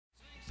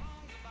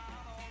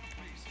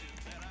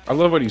I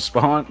love when you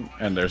spawn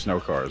and there's no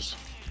cars.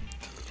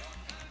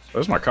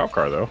 There's my cop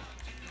car though.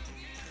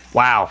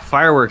 Wow,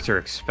 fireworks are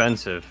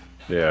expensive.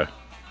 Yeah.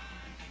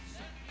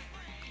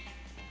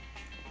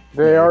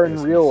 They are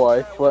in real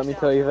life, let me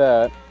tell you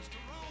that.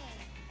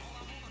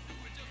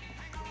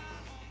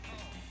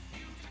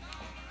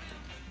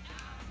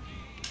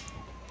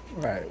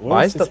 Right.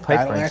 Why is the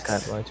pipe wrench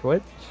that much?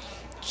 What?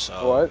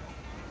 So What?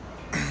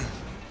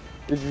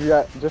 Did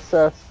you just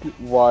ask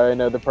why I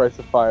know the price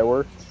of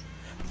fireworks?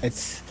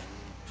 It's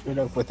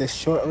with this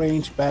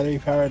short-range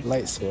battery-powered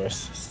light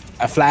source.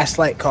 A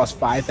flashlight costs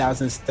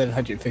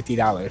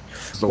 $5,750.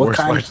 It's the What worst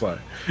kind- flashlight.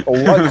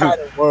 What kind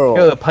of world?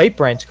 Yo, the pipe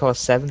wrench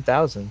costs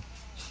 7,000.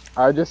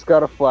 I just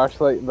got a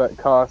flashlight that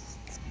costs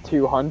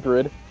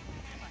 200.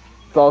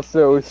 It's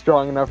also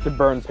strong enough to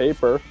burn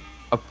paper.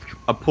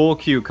 A pool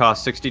cue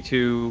costs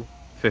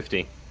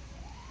 $62.50.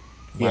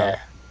 Yeah.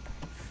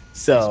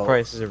 These So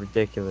prices are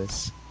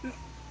ridiculous.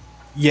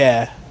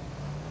 yeah.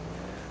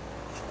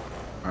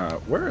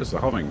 Where is the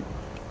homing?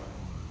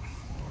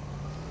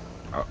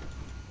 Oh,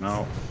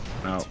 no.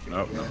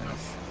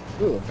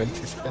 Ooh,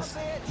 vintage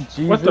pistol. Jesus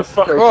What the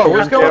fuck? Christ. Oh,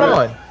 what's going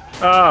on?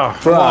 Oh,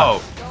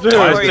 Whoa! dude.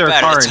 don't is worry there a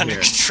about car it. It's in under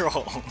here?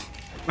 control.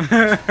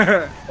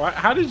 Why,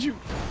 how did you?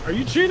 Are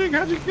you cheating?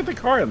 How'd you get the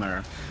car in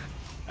there?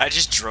 I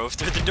just drove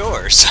through the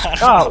doors. I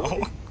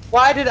don't know.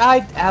 Why did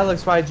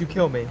Alex, why did you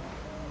kill me?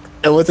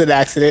 It was an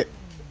accident.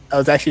 I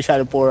was actually trying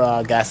to pour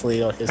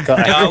gasoline on his car.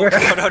 No.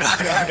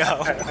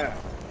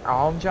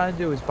 All I'm trying to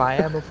do is buy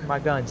ammo for my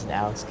guns, and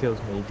Alex kills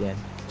me again.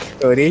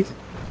 Cody?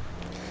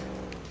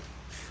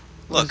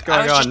 Look, going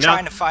I was on? just Now-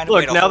 trying to find a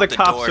look, way to now hold the the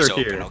cops doors are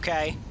open, here.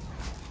 okay?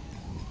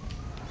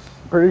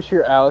 Pretty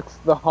sure Alex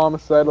the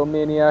homicidal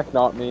maniac,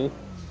 not me.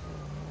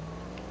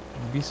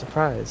 You'd be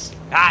surprised.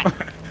 Ah,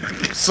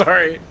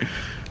 Sorry.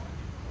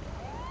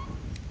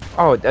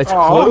 Oh, it's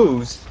Aw.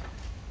 closed.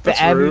 The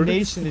That's rude.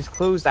 ammunition is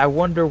closed. I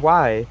wonder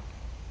why.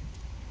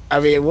 I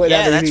mean, what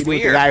Yeah, that that's do with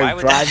the weird. guy Why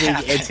would that driving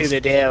happen? into the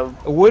damn?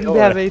 It wouldn't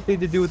door? have anything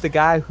to do with the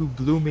guy who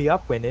blew me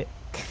up in it.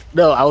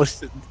 No, I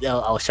was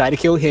trying to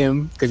kill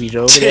him because he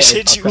drove it.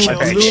 Did you Who kill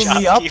the blew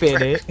me up in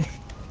shopkeeper? it.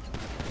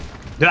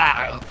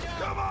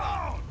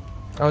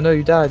 Oh no,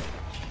 you died.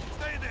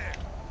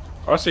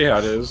 I see how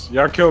it is.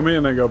 Y'all kill me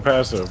and then go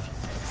passive.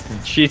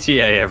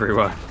 GTA,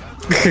 everyone.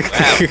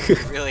 Wow, you're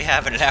really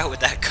having it out with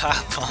that cop,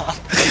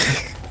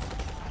 huh?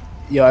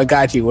 Yo, I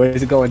got you. Where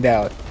is it going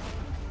down?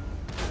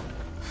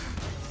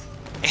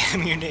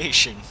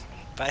 Ammunition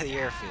by the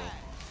airfield.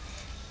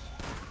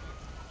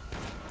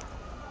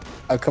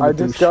 I'm I coming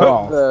through just got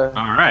strong. the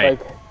All right.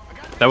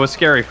 like That was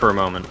scary for a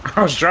moment.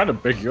 I was trying to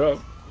pick you up.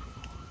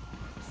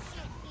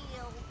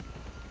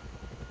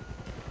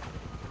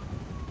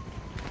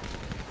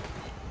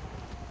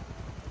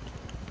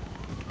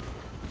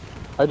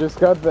 I just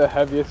got the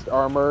heaviest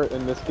armor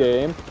in this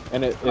game,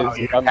 and it is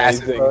You're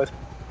passive amazing. mode?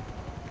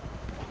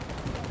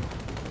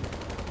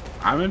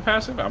 I'm in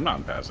passive? I'm not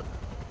in passive.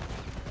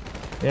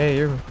 Yeah,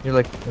 you're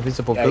like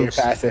invisible Yeah, you're ghost.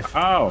 passive.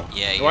 Oh.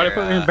 Yeah, Why did you're, they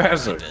put me in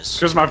passive? invis.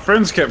 Because my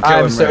friends kept killing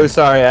I'm me. so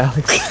sorry,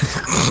 Alex.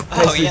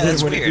 Oh yeah,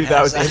 that's when weird. that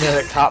How's was that? in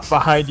there, a cop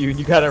behind you, and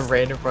you kind of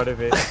ran in front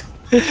of it.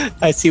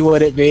 I see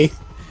what it be.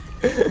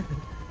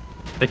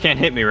 They can't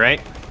hit me, right?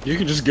 You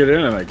can just get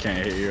in and they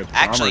can't hit you. It's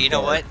Actually, armored you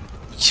know car. what?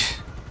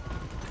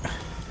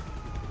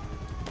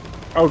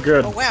 Oh,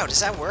 good. Oh wow, does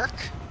that work?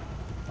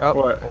 Oh,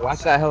 What? watch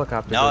that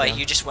helicopter. No, go down.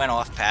 you just went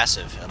off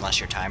passive, unless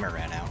your timer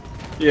ran out.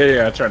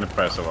 Yeah, I tried to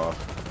pass it off.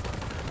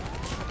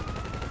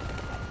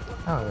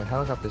 Oh, the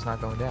helicopter's not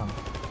going down.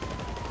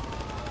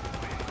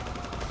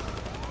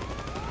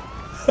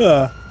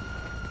 Huh.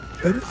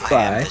 That is I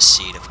am fine. the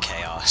seed of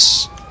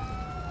chaos.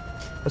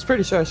 I was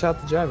pretty sure I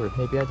shot the driver.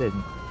 Maybe I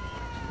didn't.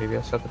 Maybe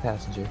I shot the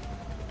passenger.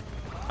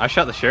 I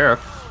shot the sheriff,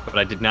 but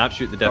I did not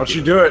shoot the Don't deputy.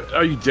 you do it?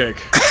 Oh, you dick.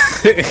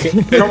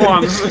 Come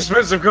on, this is an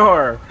expensive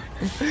car.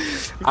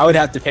 I would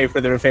have to pay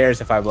for the repairs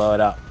if I blow it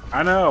up.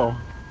 I know.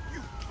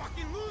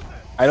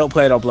 I don't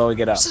plan on blowing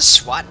it up. What's the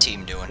SWAT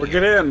team doing Well,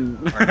 here? get in.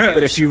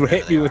 But if you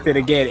hit me with it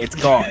again, it's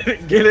gone.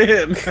 Get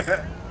in.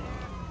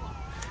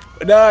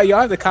 No, y'all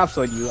have the cops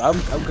on you.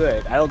 I'm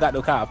good. I don't got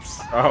no cops.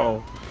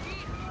 Oh.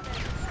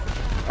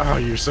 Oh,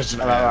 you're such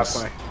an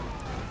ass.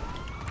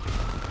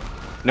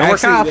 No more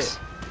Actually, cops.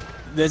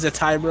 There's a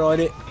timer on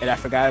it, and I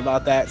forgot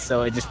about that,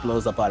 so it just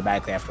blows up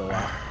automatically after a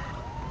while.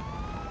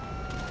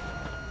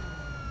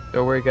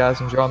 Don't worry, guys.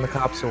 I'm drawing the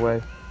cops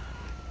away.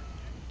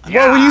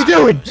 Yeah. What were you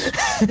doing?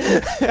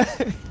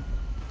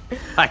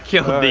 I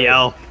killed the Alright.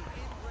 elf.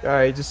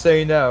 Alright, just so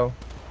you know.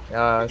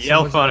 The Someone's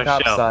elf on the a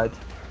cop's shelf. side.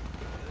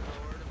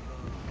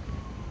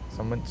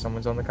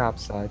 Someone's on the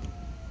cop's side.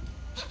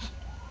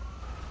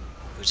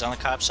 Who's on the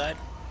cop side?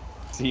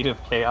 Seed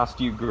of chaos.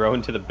 Do you grow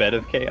into the bed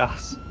of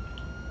chaos?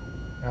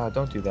 Oh,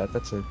 don't do that.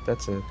 That's a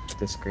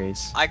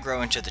disgrace. I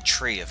grow into the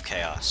tree of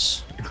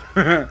chaos.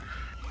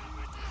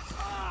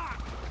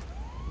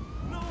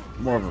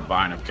 More of a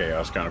vine of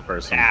chaos kind of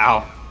person.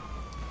 Ow!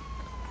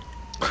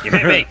 You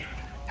hit me!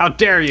 How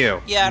dare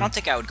you! Yeah, I don't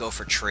think I would go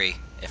for tree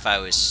if I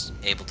was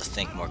able to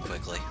think more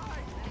quickly.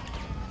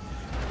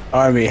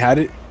 Army, how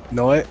did...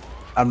 Know it?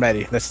 I'm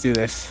ready. Let's do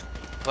this.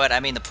 But I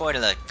mean, the point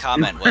of the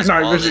comment You're was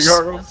not all missing this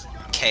goggles?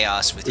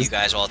 chaos with you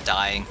guys all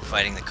dying,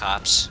 fighting the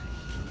cops.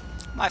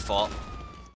 My fault.